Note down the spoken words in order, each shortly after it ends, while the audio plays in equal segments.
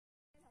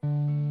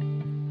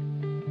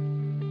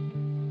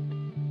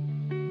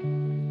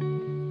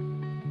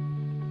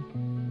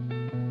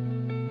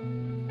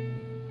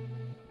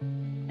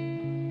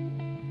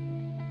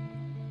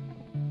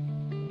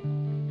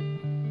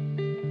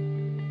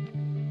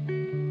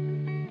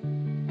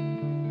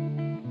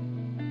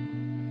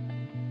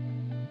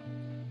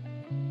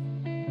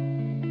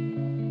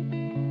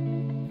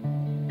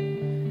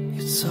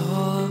It's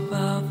all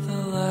about the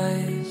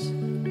lies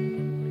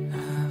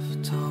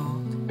I've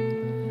told.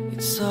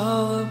 It's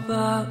all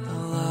about the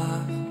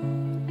love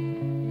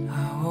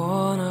I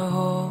wanna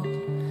hold.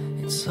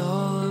 It's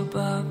all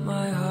about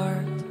my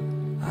heart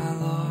I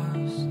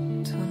lost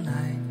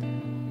tonight.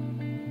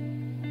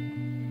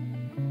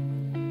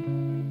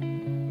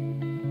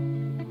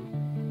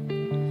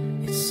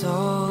 It's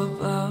all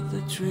about the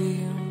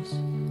dreams.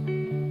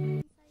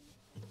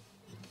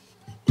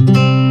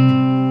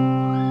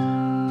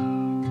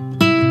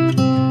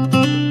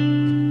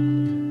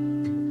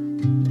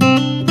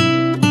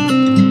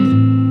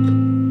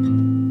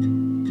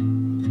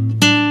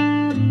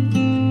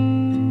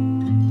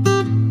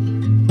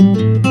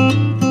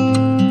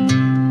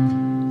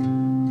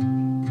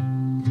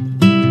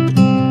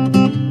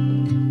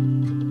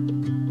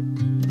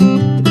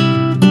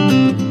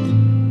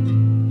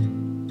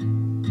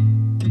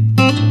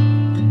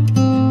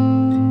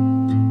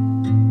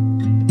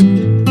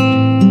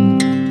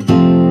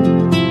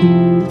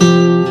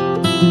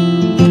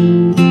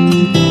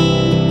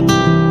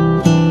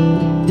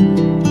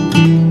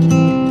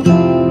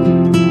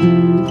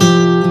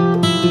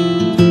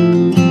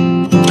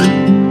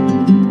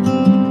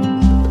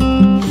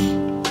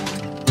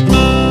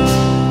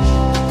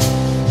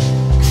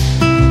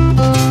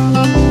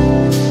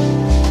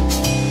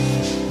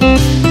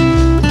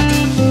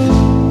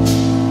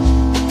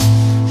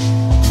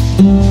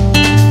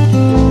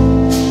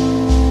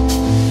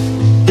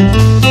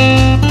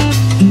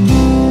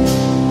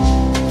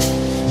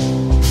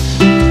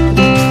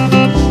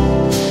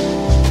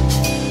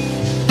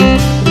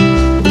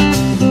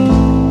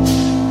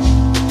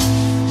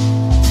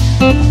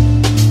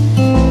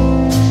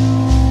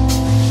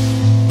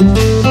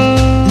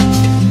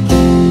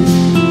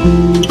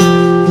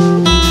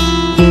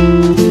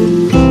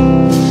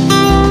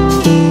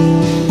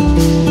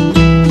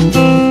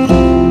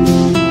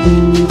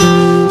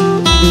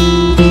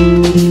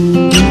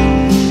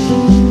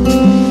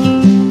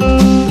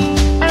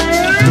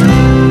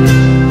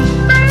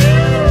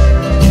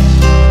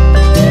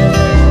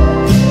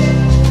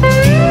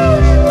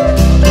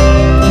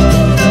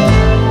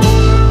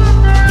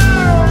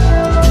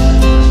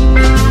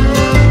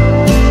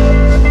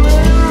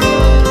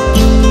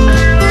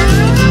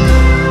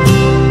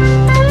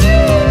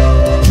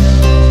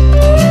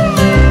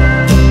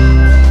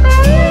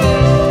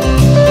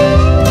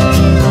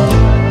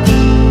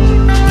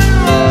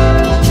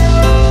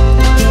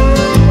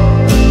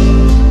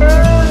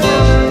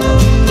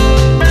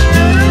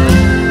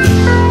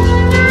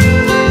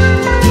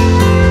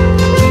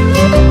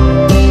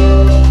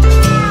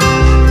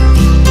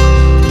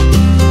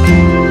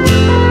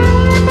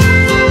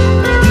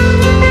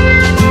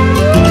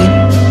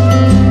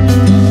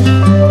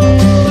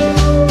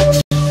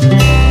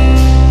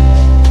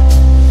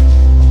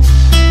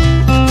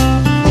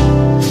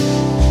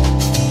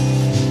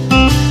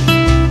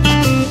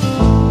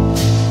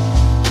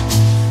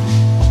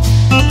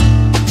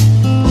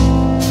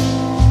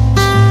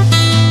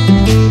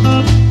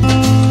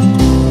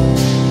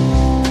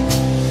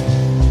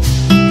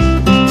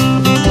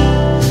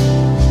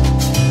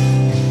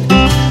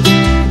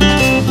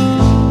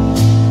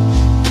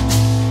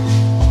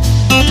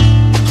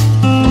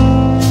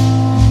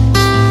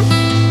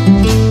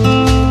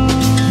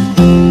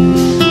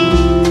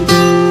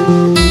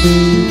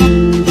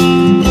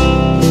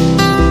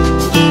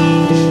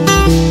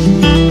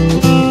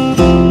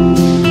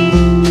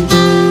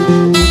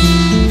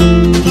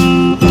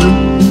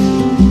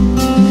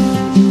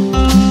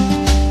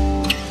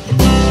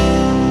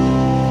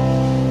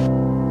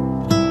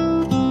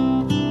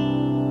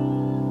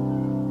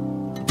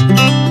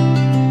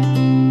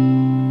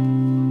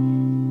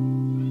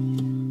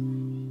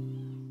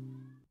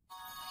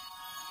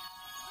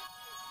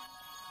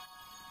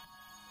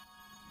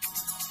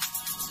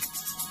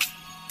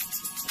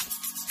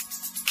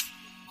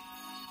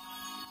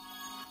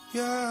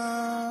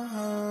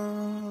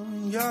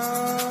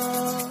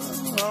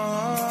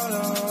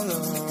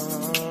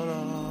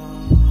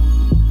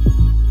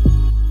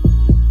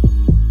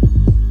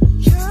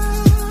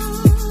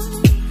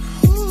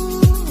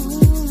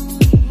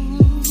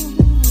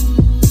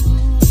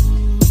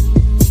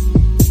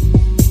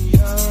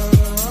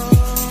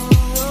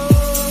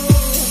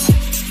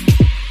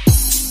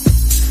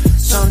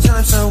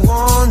 Sometimes I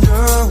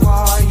wonder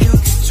why you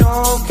keep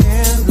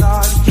talking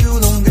like you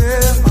don't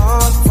give a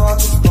fuck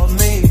about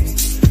me.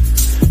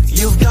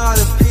 You've got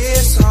a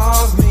piece of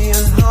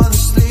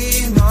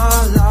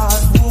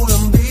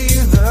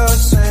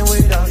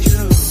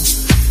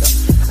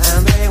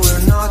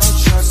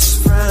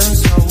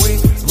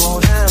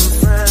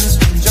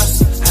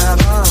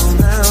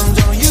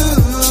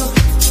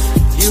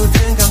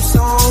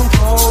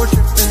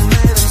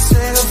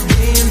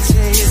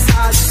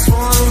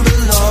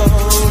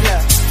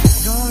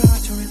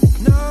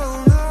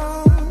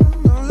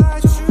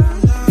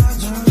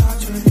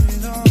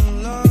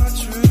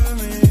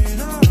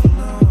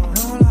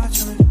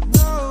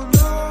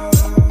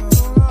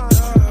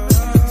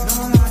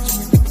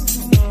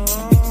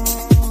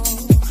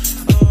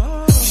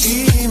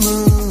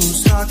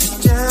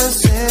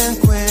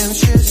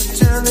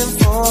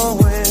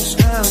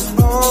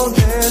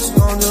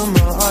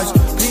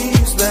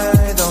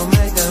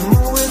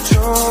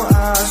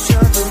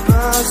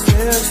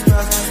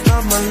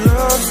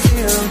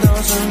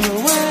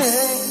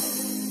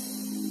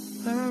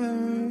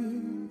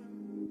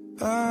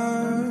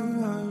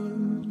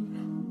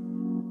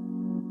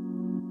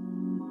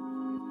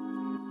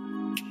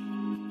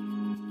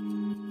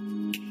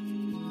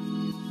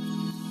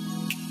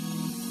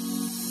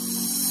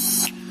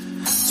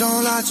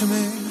Don't lie to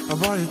me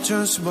about your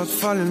chance, about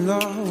falling in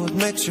love. What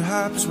makes you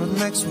happy is what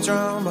makes you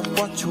drown. But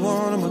what you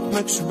want and what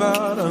makes you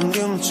bad. I'm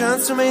giving a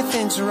chance to make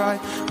things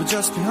right, but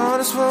just be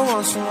honest for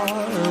once in a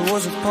while. It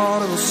was a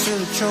part of a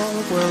silly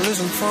joke. Well,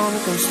 isn't fun,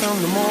 it can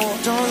stand no more.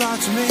 Don't lie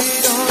to me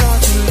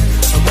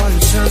about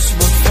your chance,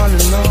 about falling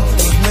in love.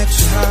 What makes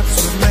you happy is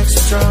what makes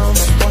you drown.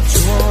 But what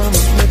you want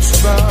and what makes you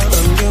bad.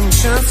 I'm giving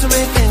a chance to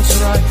make things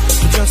right,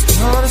 but just be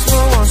honest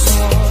for once in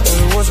a while.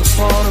 It was a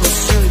part of a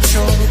silly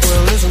joke.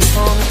 Well, isn't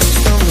fun, it can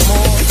stand no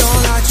more.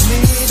 Don't lie to me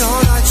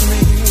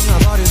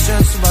about your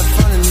chance, about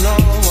falling in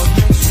love. What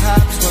makes you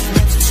happy, what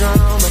makes you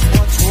drown. But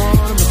what you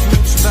want, what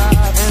makes you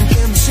bad. And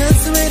give me a chance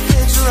to make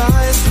things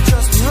right, but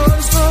just be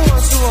honest for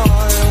once in a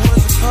while. It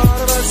was a part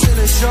of a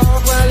silly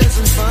joke. Well,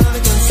 isn't fun,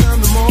 it can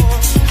stand no more.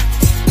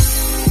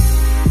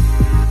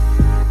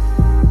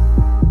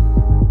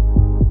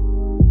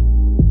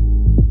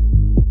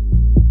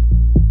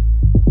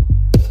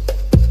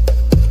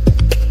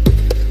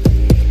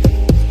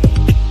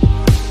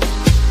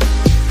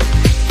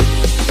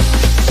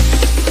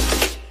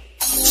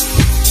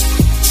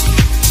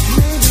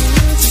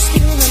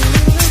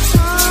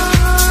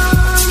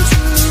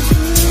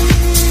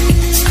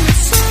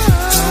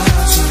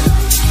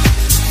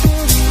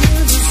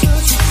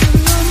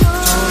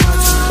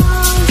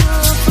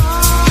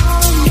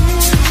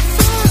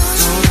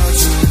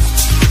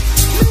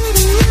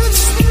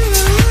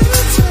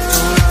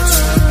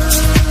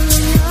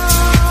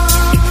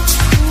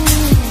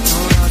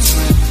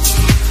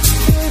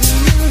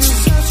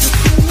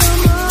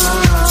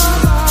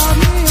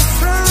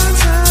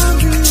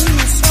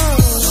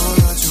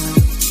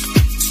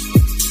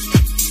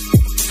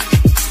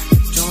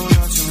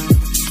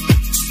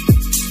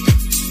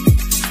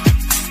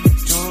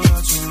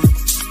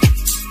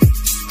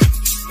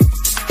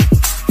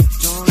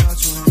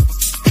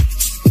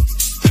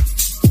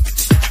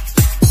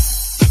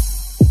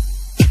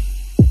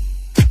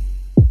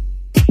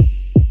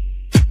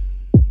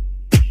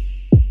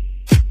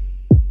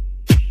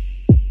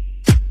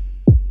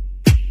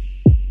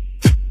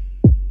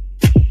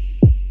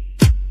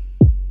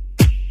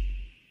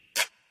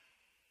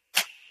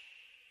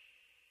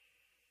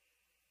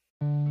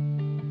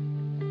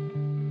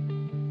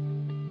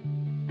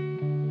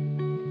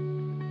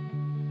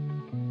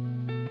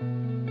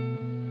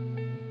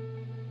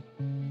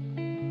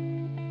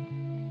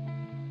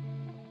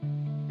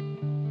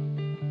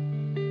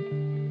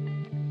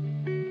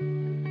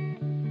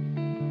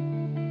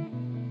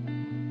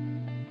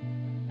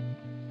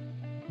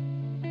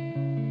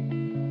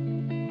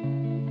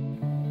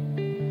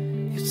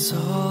 It's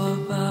all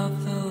about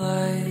the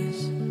lies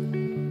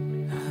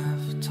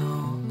I've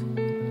told.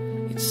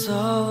 It's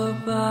all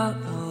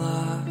about the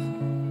love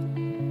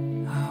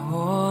I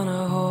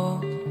wanna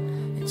hold.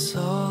 It's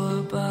all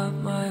about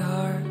my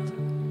heart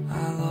I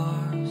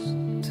lost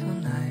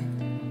tonight.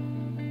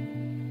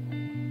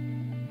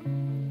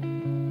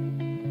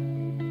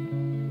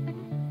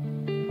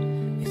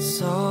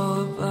 It's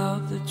all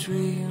about the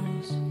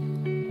dreams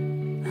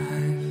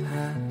I've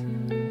had.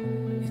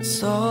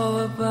 It's all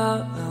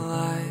about the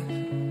life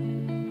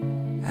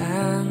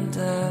and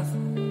death.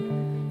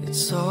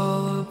 It's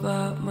all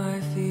about my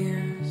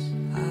fears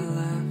I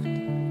left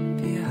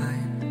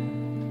behind.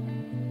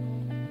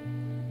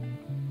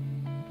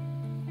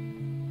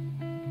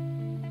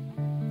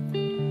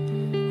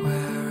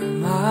 Where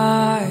am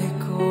I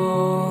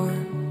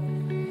going?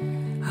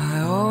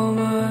 I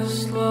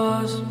almost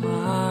lost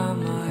my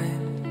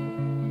mind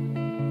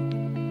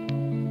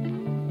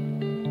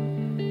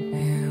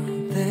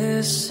in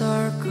this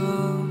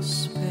circle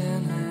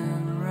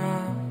spinning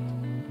round.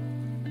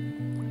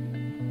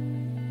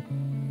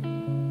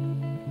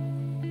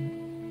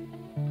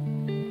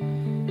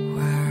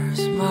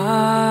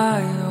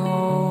 My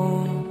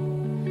home,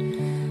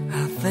 I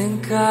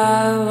think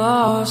I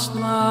lost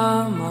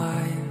my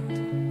mind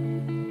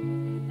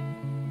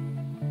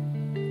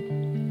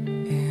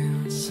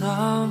in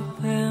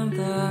something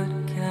that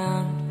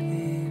can't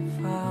be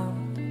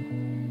found.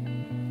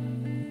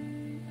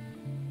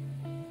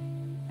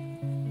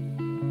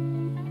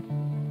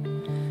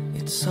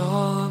 It's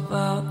all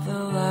about the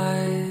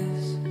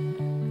lies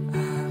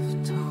I've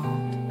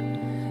told.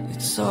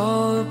 It's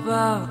all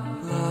about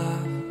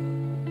love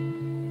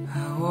I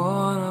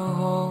wanna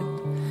hold.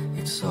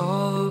 It's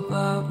all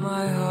about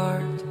my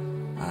heart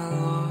I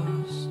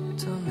lost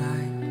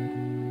tonight.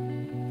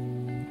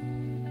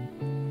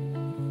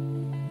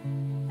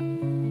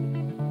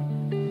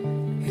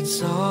 It's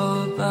all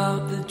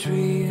about the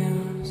dream